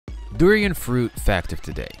Durian fruit fact of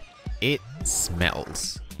today. It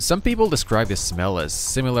smells. Some people describe the smell as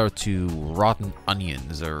similar to rotten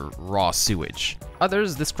onions or raw sewage.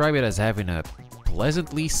 Others describe it as having a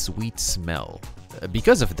pleasantly sweet smell.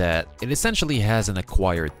 Because of that, it essentially has an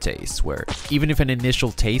acquired taste, where even if an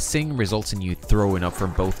initial tasting results in you throwing up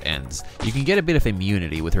from both ends, you can get a bit of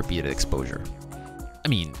immunity with repeated exposure. I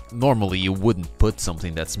mean, normally you wouldn't put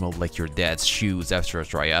something that smelled like your dad's shoes after a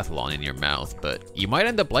triathlon in your mouth, but you might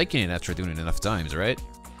end up liking it after doing it enough times, right?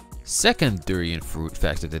 Second durian fruit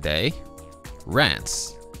fact of the day,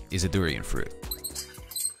 Rance is a durian fruit.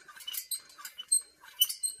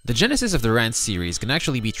 The genesis of the Rance series can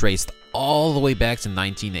actually be traced all the way back to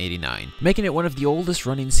 1989, making it one of the oldest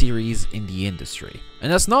running series in the industry.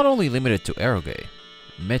 And that's not only limited to eroge.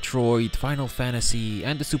 Metroid, Final Fantasy,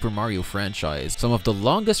 and the Super Mario franchise, some of the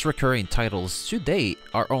longest recurring titles to date,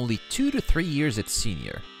 are only 2 to 3 years its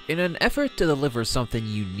senior. In an effort to deliver something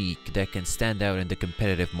unique that can stand out in the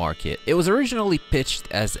competitive market, it was originally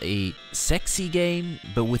pitched as a sexy game,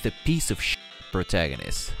 but with a piece of shit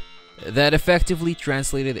protagonist. That effectively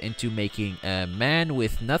translated into making a man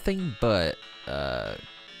with nothing but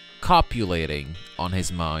copulating on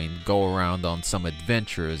his mind go around on some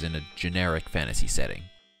adventures in a generic fantasy setting.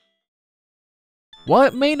 While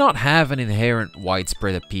it may not have an inherent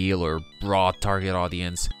widespread appeal or broad target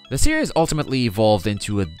audience, the series ultimately evolved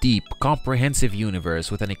into a deep, comprehensive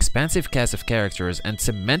universe with an expansive cast of characters and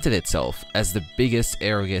cemented itself as the biggest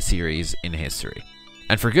eroge series in history.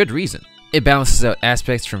 And for good reason. It balances out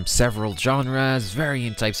aspects from several genres,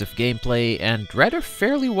 varying types of gameplay, and rather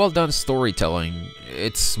fairly well done storytelling,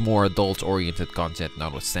 its more adult-oriented content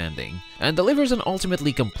notwithstanding, and delivers an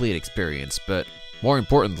ultimately complete experience, but more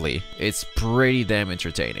importantly, it's pretty damn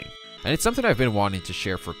entertaining. And it's something I've been wanting to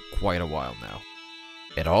share for quite a while now.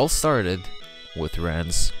 It all started with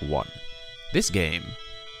Rance 1. This game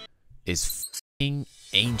is f***ing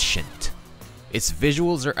ancient. Its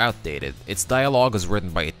visuals are outdated, its dialogue was written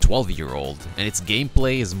by a 12-year-old, and its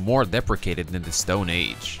gameplay is more deprecated than the Stone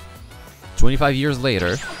Age. 25 years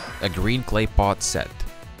later, a green clay pot said,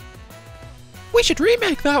 "We should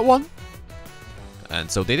remake that one!" And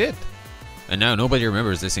so they did. And now nobody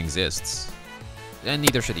remembers this exists. And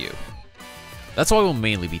neither should you. That's why we'll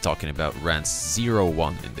mainly be talking about Rance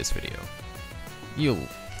 01 in this video. You'll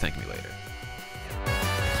thank me later.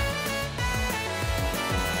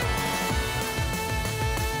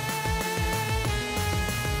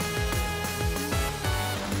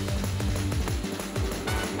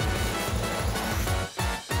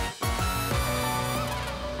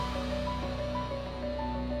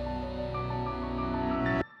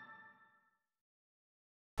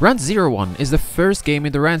 Rance 01 is the first game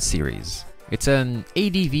in the Rance series. It's an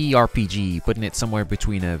ADV RPG, putting it somewhere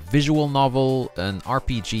between a visual novel, an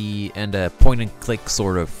RPG, and a point-and-click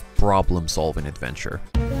sort of problem-solving adventure.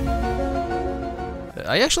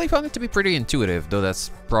 I actually found it to be pretty intuitive, though that's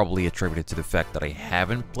probably attributed to the fact that I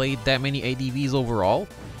haven't played that many ADVs overall.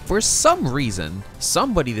 For some reason,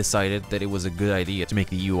 somebody decided that it was a good idea to make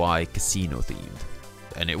the UI casino-themed.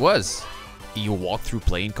 And it was. You walk through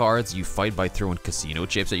playing cards, you fight by throwing casino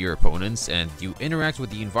chips at your opponents, and you interact with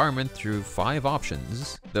the environment through 5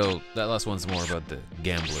 options. Though that last one's more about the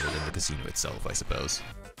gambler than the casino itself, I suppose.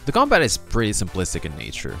 The combat is pretty simplistic in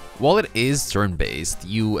nature. While it is turn-based,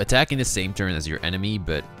 you attack in the same turn as your enemy,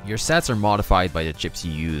 but your stats are modified by the chips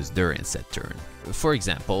you use during said turn. For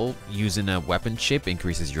example, using a weapon chip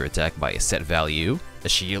increases your attack by a set value, a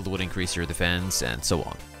shield would increase your defense, and so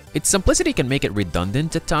on. Its simplicity can make it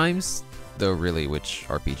redundant at times, though really which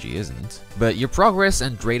RPG isn't. But your progress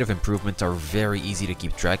and rate of improvement are very easy to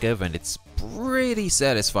keep track of, and it's pretty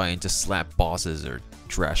satisfying to slap bosses or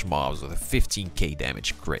trash mobs with a 15k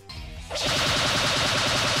damage crit.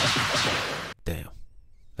 Damn,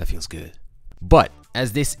 that feels good. But,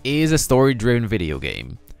 as this is a story-driven video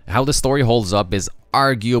game, how the story holds up is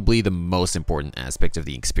arguably the most important aspect of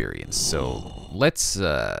the experience, so let's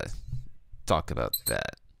talk about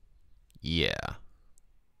that. Yeah.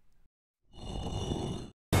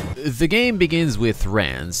 The game begins with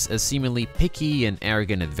Rance, a seemingly picky and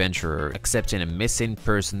arrogant adventurer accepting a missing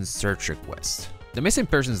person's search request. The missing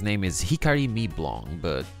person's name is Hikari Miblong,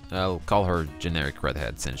 but I'll call her generic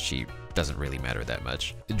redhead since she doesn't really matter that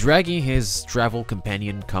much. Dragging his travel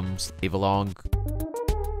companion comes slave along.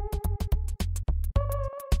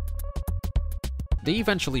 They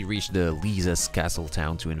eventually reach the Lisa's castle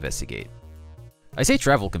town to investigate. I say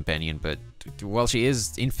travel companion, but well, she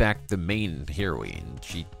is in fact the main heroine.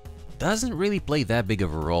 She doesn't really play that big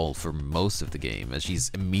of a role for most of the game, as she's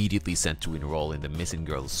immediately sent to enroll in the missing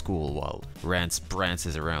girl's school while Rance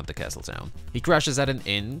prances around the castle town. He crashes at an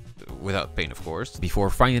inn, without pain of course, before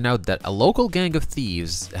finding out that a local gang of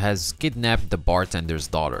thieves has kidnapped the bartender's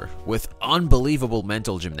daughter. With unbelievable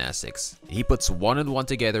mental gymnastics, he puts one and one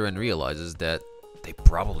together and realizes that they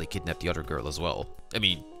probably kidnapped the other girl as well. I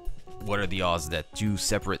mean, what are the odds that two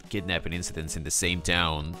separate kidnapping incidents in the same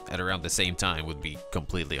town at around the same time would be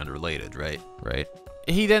completely unrelated, right?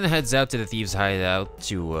 He then heads out to the thieves' hideout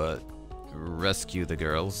to rescue the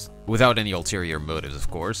girls, without any ulterior motives, of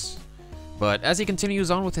course. But as he continues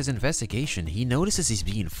on with his investigation, he notices he's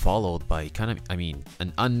being followed by an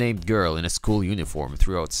unnamed girl in a school uniform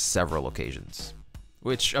throughout several occasions.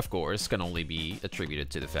 Which, of course, can only be attributed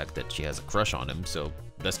to the fact that she has a crush on him, so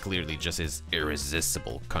that's clearly just his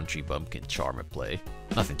irresistible country bumpkin charm at play.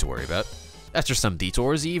 Nothing to worry about. After some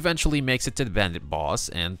detours, he eventually makes it to the bandit boss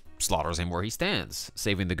and slaughters him where he stands,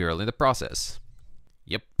 saving the girl in the process.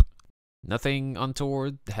 Yep. Nothing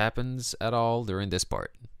untoward happens at all during this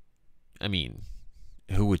part. I mean,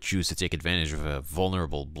 who would choose to take advantage of a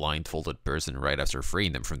vulnerable, blindfolded person right after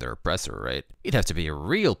freeing them from their oppressor, right? He'd have to be a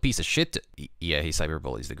real piece of shit to— Yeah, he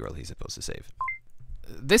cyberbullies the girl he's supposed to save.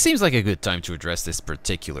 This seems like a good time to address this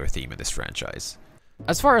particular theme in this franchise.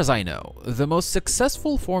 As far as I know, the most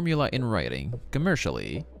successful formula in writing,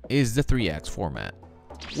 commercially, is the 3-act format,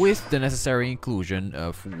 with the necessary inclusion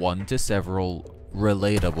of one to several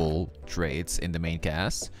relatable traits in the main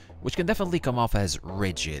cast, which can definitely come off as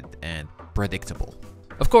rigid and predictable.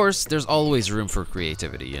 Of course, there's always room for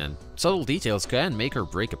creativity, and subtle details can make or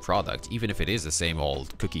break a product, even if it is the same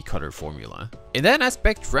old cookie-cutter formula. In that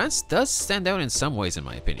aspect, Rance does stand out in some ways in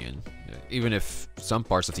my opinion, even if some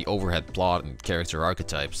parts of the overhead plot and character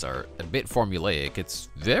archetypes are a bit formulaic. It's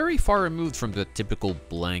very far removed from the typical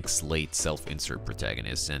blank slate self-insert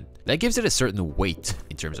protagonist, and that gives it a certain weight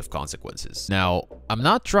in terms of consequences. Now, I'm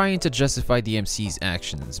not trying to justify the MC's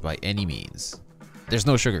actions by any means. There's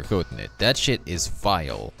no sugarcoating it. That shit is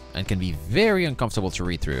vile and can be very uncomfortable to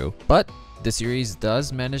read through, but the series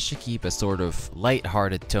does manage to keep a sort of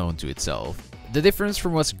light-hearted tone to itself. The difference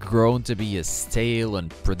from what's grown to be a stale and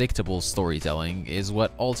predictable storytelling is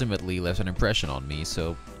what ultimately left an impression on me,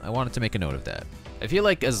 so I wanted to make a note of that. I feel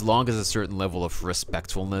like as long as a certain level of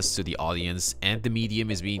respectfulness to the audience and the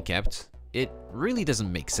medium is being kept, it really doesn't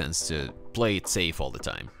make sense to play it safe all the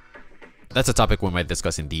time. That's a topic we might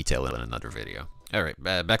discuss in detail in another video. Alright,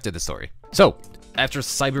 back to the story. So, after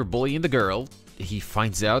cyberbullying the girl, he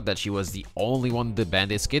finds out that she was the only one the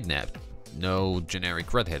bandits kidnapped. No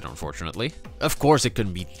generic redhead, unfortunately. Of course it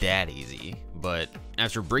couldn't be that easy, but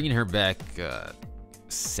after bringing her back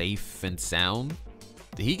safe and sound,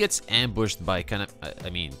 he gets ambushed by an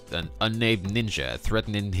unnamed ninja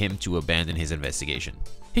threatening him to abandon his investigation.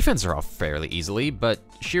 He fends her off fairly easily, but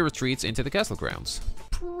she retreats into the castle grounds.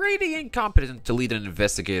 Pretty incompetent to lead an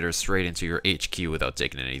investigator straight into your HQ without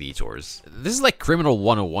taking any detours. This is like Criminal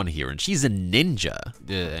 101 here, and she's a ninja.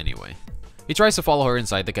 Anyway. He tries to follow her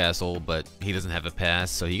inside the castle, but he doesn't have a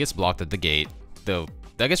pass, so he gets blocked at the gate. Though,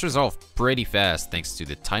 that gets resolved pretty fast thanks to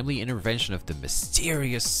the timely intervention of the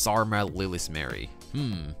mysterious Sarma Lilith Mary.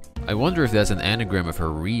 I wonder if that's an anagram of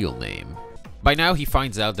her real name. By now, he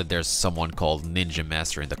finds out that there's someone called Ninja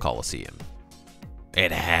Master in the Colosseum.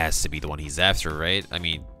 It has to be the one he's after, right? I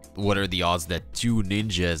mean, what are the odds that two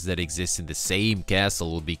ninjas that exist in the same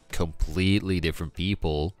castle will be completely different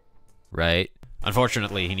people, right?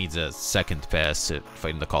 Unfortunately, he needs a second pass to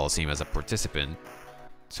fight in the Colosseum as a participant.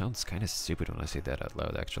 Sounds kind of stupid when I say that out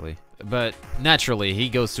loud, actually. But naturally, he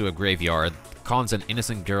goes to a graveyard, cons an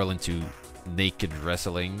innocent girl into naked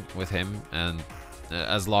wrestling with him, and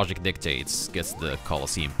as logic dictates, gets the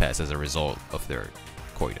Colosseum pass as a result of their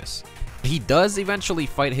coitus. He does eventually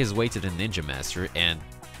fight his way to the Ninja Master, and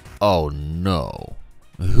oh no,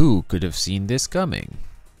 who could have seen this coming?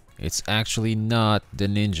 It's actually not the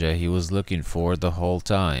ninja he was looking for the whole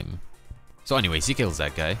time. So anyways, he kills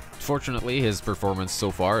that guy. Fortunately, his performance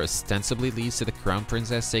so far ostensibly leads to the Crown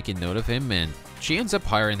Princess taking note of him, and she ends up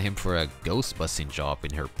hiring him for a ghost-busting job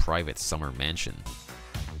in her private summer mansion.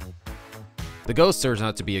 The ghost turns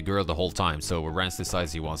out to be a girl the whole time, so Rance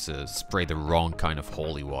decides he wants to spray the wrong kind of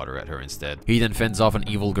holy water at her instead. He then fends off an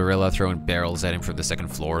evil gorilla throwing barrels at him from the second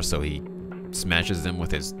floor, so he smashes them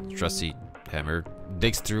with his trusty hammer,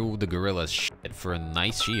 digs through the gorilla's shit for a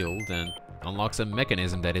nice shield, and unlocks a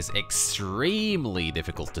mechanism that is extremely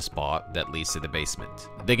difficult to spot that leads to the basement.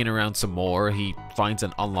 Digging around some more, he finds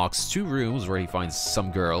and unlocks two rooms where he finds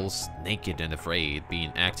some girls, naked and afraid,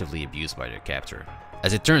 being actively abused by their captor.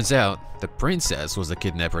 As it turns out, the princess was the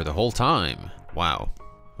kidnapper the whole time. Wow,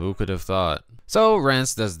 who could have thought? So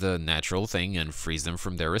Rance does the natural thing and frees them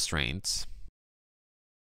from their restraints.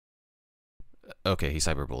 Okay, he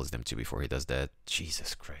cyberbullies them too before he does that.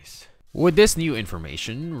 Jesus Christ. With this new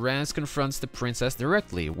information, Rance confronts the princess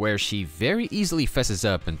directly, where she very easily fesses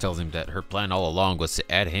up and tells him that her plan all along was to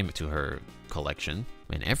add him to her collection.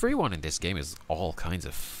 And everyone in this game is all kinds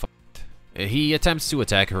of fucked. He attempts to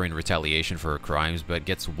attack her in retaliation for her crimes, but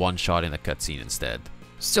gets one shot in the cutscene instead.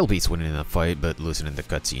 Still beats winning in a fight, but losing in the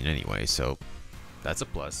cutscene anyway, so that's a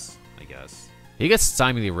plus, I guess. He gets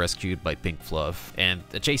timely rescued by Pink Fluff, and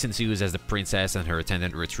a chase ensues as the princess and her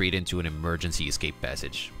attendant retreat into an emergency escape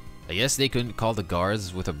passage. I guess they couldn't call the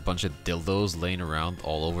guards with a bunch of dildos laying around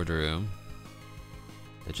all over the room.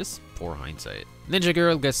 It's just poor hindsight. Ninja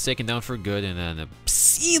Girl gets taken down for good in an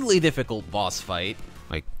obscenely difficult boss fight.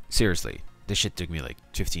 Like, seriously, this shit took me like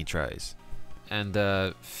 15 tries. And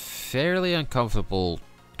a fairly uncomfortable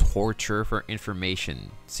torture for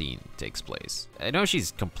information scene takes place. I know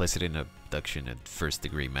she's complicit in abduction and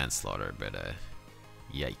first-degree manslaughter, but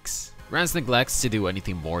yikes. Rance neglects to do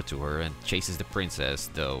anything more to her and chases the princess,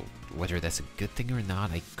 though whether that's a good thing or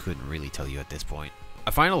not, I couldn't really tell you at this point.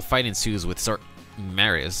 A final fight ensues with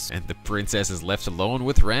Maris, and the princess is left alone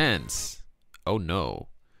with Rance. Oh no.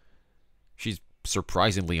 She's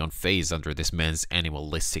surprisingly unfazed under this man's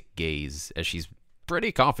animalistic gaze, as she's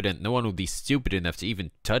pretty confident no one would be stupid enough to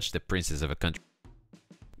even touch the princess of a country.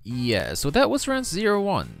 Yeah, so that was Rance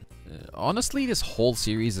 01. Honestly, this whole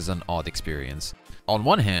series is an odd experience. On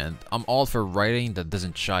one hand, I'm all for writing that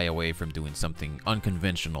doesn't shy away from doing something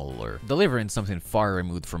unconventional or delivering something far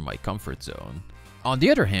removed from my comfort zone. On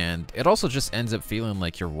the other hand, it also just ends up feeling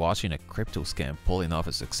like you're watching a crypto scam pulling off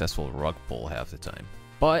a successful rug pull half the time.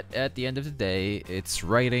 But at the end of the day, its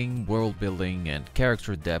writing, world building, and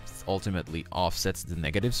character depth ultimately offsets the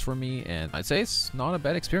negatives for me, and I'd say it's not a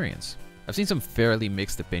bad experience. I've seen some fairly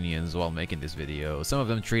mixed opinions while making this video. Some of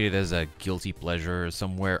them treat it as a guilty pleasure,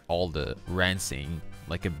 some wear all the rancing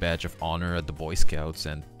like a badge of honor at the Boy Scouts,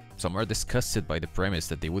 and some are disgusted by the premise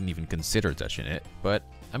that they wouldn't even consider touching it. But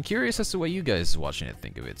I'm curious as to what you guys watching it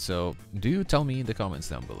think of it, so do tell me in the comments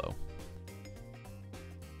down below.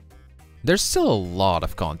 There's still a lot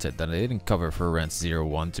of content that I didn't cover for Rance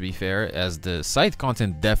 01, to be fair, as the side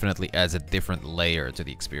content definitely adds a different layer to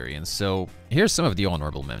the experience, so here's some of the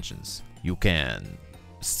honorable mentions. You can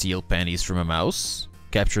steal panties from a mouse,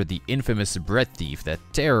 capture the infamous bread thief that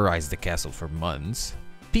terrorized the castle for months,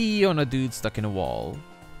 pee on a dude stuck in a wall,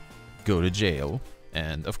 go to jail,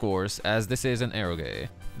 and of course, as this is an eroge,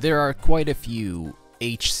 there are quite a few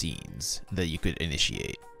H scenes that you could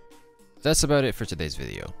initiate. That's about it for today's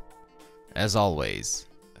video. As always,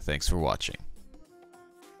 thanks for watching.